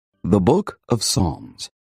The Book of Psalms.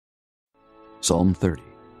 Psalm 30.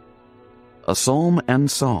 A psalm and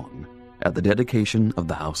song at the dedication of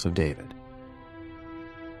the house of David.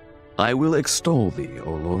 I will extol thee,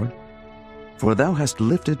 O Lord, for thou hast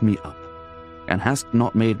lifted me up, and hast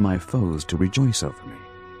not made my foes to rejoice over me.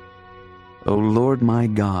 O Lord my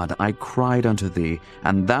God, I cried unto thee,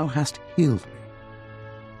 and thou hast healed me.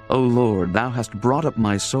 O Lord, thou hast brought up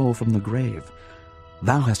my soul from the grave.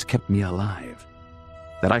 Thou hast kept me alive,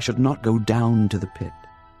 that I should not go down to the pit.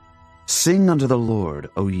 Sing unto the Lord,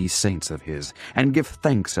 O ye saints of his, and give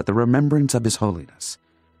thanks at the remembrance of his holiness.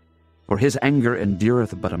 For his anger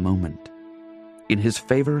endureth but a moment. In his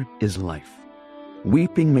favor is life.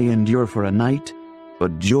 Weeping may endure for a night,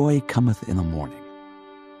 but joy cometh in the morning.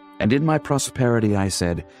 And in my prosperity I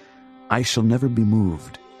said, I shall never be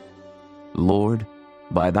moved. Lord,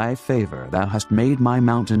 by thy favor thou hast made my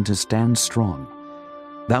mountain to stand strong.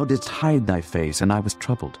 Thou didst hide thy face, and I was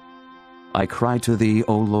troubled. I cried to thee,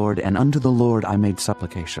 O Lord, and unto the Lord I made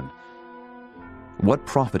supplication. What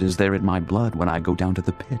profit is there in my blood when I go down to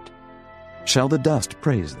the pit? Shall the dust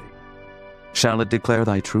praise thee? Shall it declare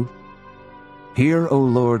thy truth? Hear, O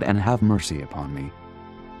Lord, and have mercy upon me.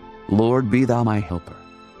 Lord, be thou my helper.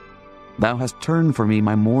 Thou hast turned for me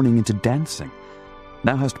my mourning into dancing.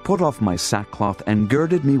 Thou hast put off my sackcloth, and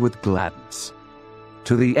girded me with gladness,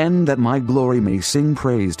 to the end that my glory may sing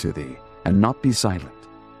praise to thee, and not be silent.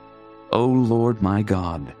 O Lord my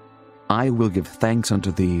God, I will give thanks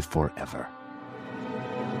unto thee forever.